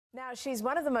Now, she's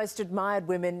one of the most admired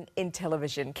women in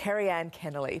television, Kerri-Anne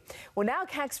Kennerley. Well, now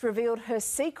CAC's revealed her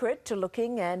secret to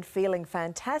looking and feeling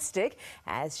fantastic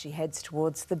as she heads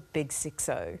towards the big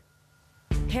 6-0.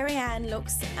 Kerri-Anne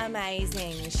looks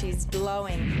amazing. She's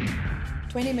glowing.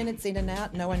 20 minutes in and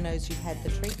out, no one knows you've had the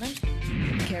treatment.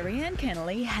 Kerri-Anne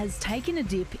Kennerley has taken a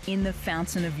dip in the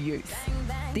fountain of youth.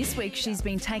 This week she's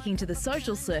been taking to the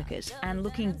social circuit and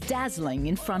looking dazzling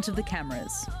in front of the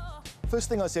cameras. First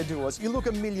thing I said to her was, "You look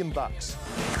 $1 million."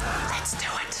 Let's do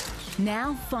it.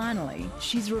 Now, finally,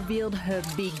 she's revealed her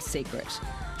big secret.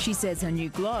 She says her new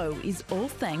glow is all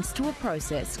thanks to a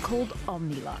process called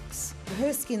OMNILUX.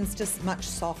 Her skin's just much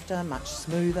softer, much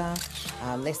smoother,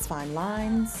 less fine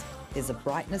lines. There's a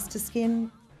brightness to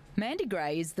skin. Mandy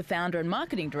Gray is the founder and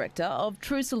marketing director of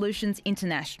True Solutions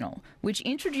International, which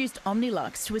introduced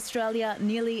OMNILUX to Australia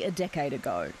nearly a decade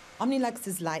ago. OMNILUX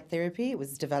is light therapy. It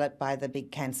was developed by the big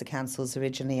cancer councils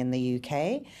originally in the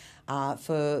UK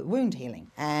for wound healing.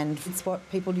 And it's what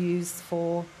people use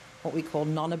for what we call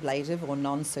non-ablative or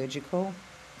non-surgical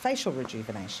facial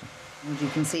rejuvenation. And you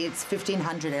can see it's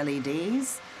 1,500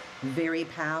 LEDs. Very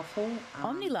powerful.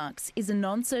 OMNILUX is a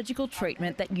non-surgical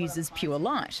treatment that uses pure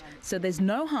light, so there's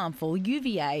no harmful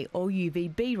UVA or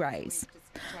UVB rays.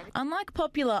 Unlike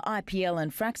popular IPL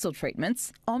and Fraxel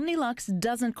treatments, OMNILUX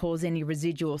doesn't cause any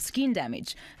residual skin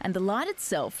damage, and the light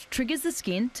itself triggers the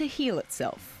skin to heal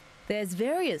itself. There's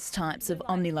various types of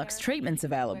OMNILUX treatments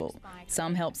available.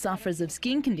 Some help sufferers of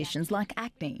skin conditions like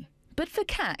acne. But for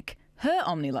CAC, her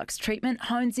OMNILUX treatment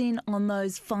hones in on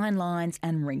those fine lines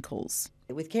and wrinkles.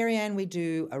 With Kerri-Anne, we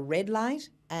do a red light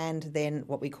and then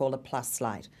what we call a plus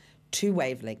light. 2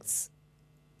 wavelengths,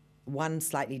 one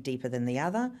slightly deeper than the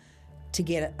other, to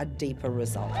get a deeper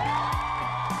result.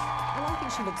 I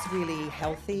think she looks really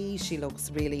healthy. She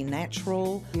looks really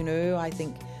natural. You know, I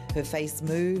think her face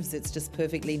moves. It's just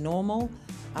perfectly normal.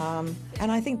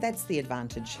 And I think that's the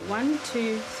advantage. 1,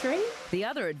 2, 3. The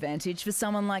other advantage for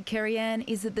someone like Kerri-Anne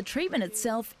is that the treatment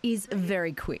itself is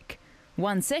very quick.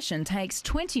 One session takes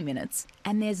 20 minutes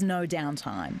and there's no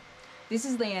downtime. This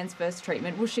is Leanne's first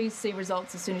treatment. Will she see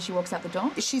results as soon as she walks out the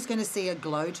door? She's going to see a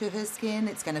glow to her skin.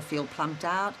 It's going to feel plumped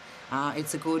out.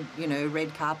 It's a good,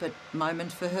 red carpet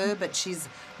moment for her, but she's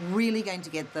really going to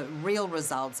get the real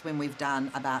results when we've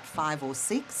done about 5 or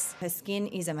 6. Her skin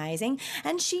is amazing,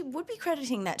 and she would be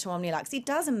crediting that to OMNILUX. It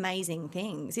does amazing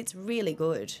things. It's really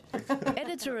good.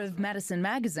 Editor of Madison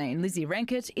magazine, Lizzie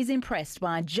Renkert, is impressed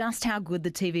by just how good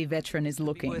the TV veteran is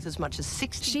looking. Worth as much as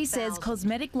 60,000 She says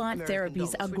cosmetic light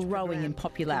therapies are growing in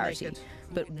popularity.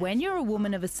 But when you're a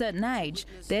woman of a certain age,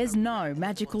 there's no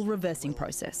magical reversing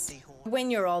process.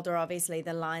 When you're older, obviously,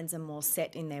 the lines are more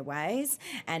set in their ways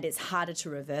and it's harder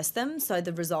to reverse them, so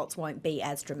the results won't be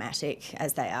as dramatic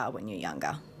as they are when you're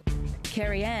younger.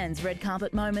 Kerri-Anne's red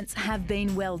carpet moments have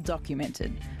been well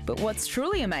documented. But what's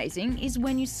truly amazing is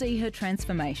when you see her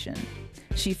transformation.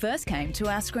 She first came to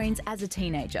our screens as a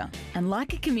teenager, and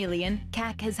like a chameleon,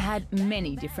 CAC has had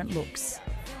many different looks.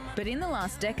 But in the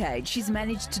last decade, she's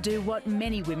managed to do what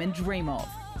many women dream of.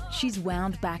 She's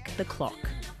wound back the clock.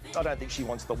 I don't think she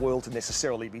wants the world to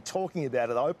necessarily be talking about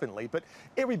it openly, but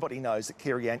everybody knows that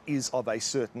Kerri-Anne is of a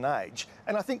certain age,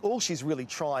 and I think all she's really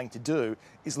trying to do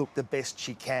is look the best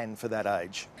she can for that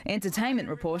age. Entertainment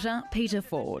reporter Peter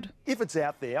Ford. If it's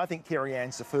out there, I think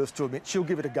Kerri-Anne's the first to admit she'll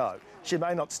give it a go. She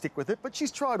may not stick with it, but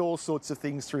she's tried all sorts of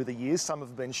things through the years. Some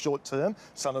have been short-term,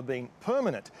 some have been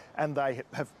permanent, and they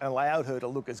have allowed her to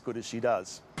look as good as she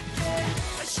does.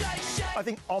 I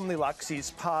think OMNILUX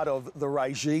is part of the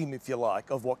regime, if you like,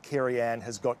 of what Kerri-Anne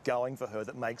has got going for her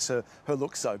that makes her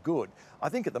look so good. I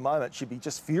think at the moment she'd be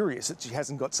just furious that she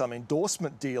hasn't got some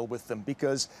endorsement deal with them,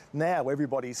 because now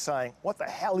everybody's saying, what the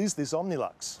hell is this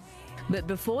OMNILUX? But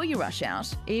before you rush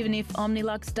out, even if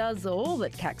OMNILUX does all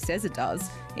that CAC says it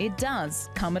does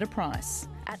come at a price.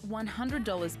 At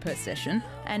 $100 per session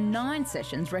and 9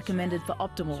 sessions recommended for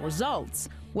optimal results,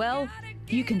 well,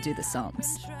 you can do the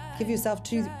sums. Give yourself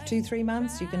 3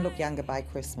 months, you can look younger by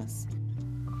Christmas.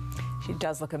 She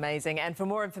does look amazing. And for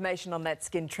more information on that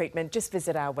skin treatment, just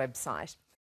visit our website.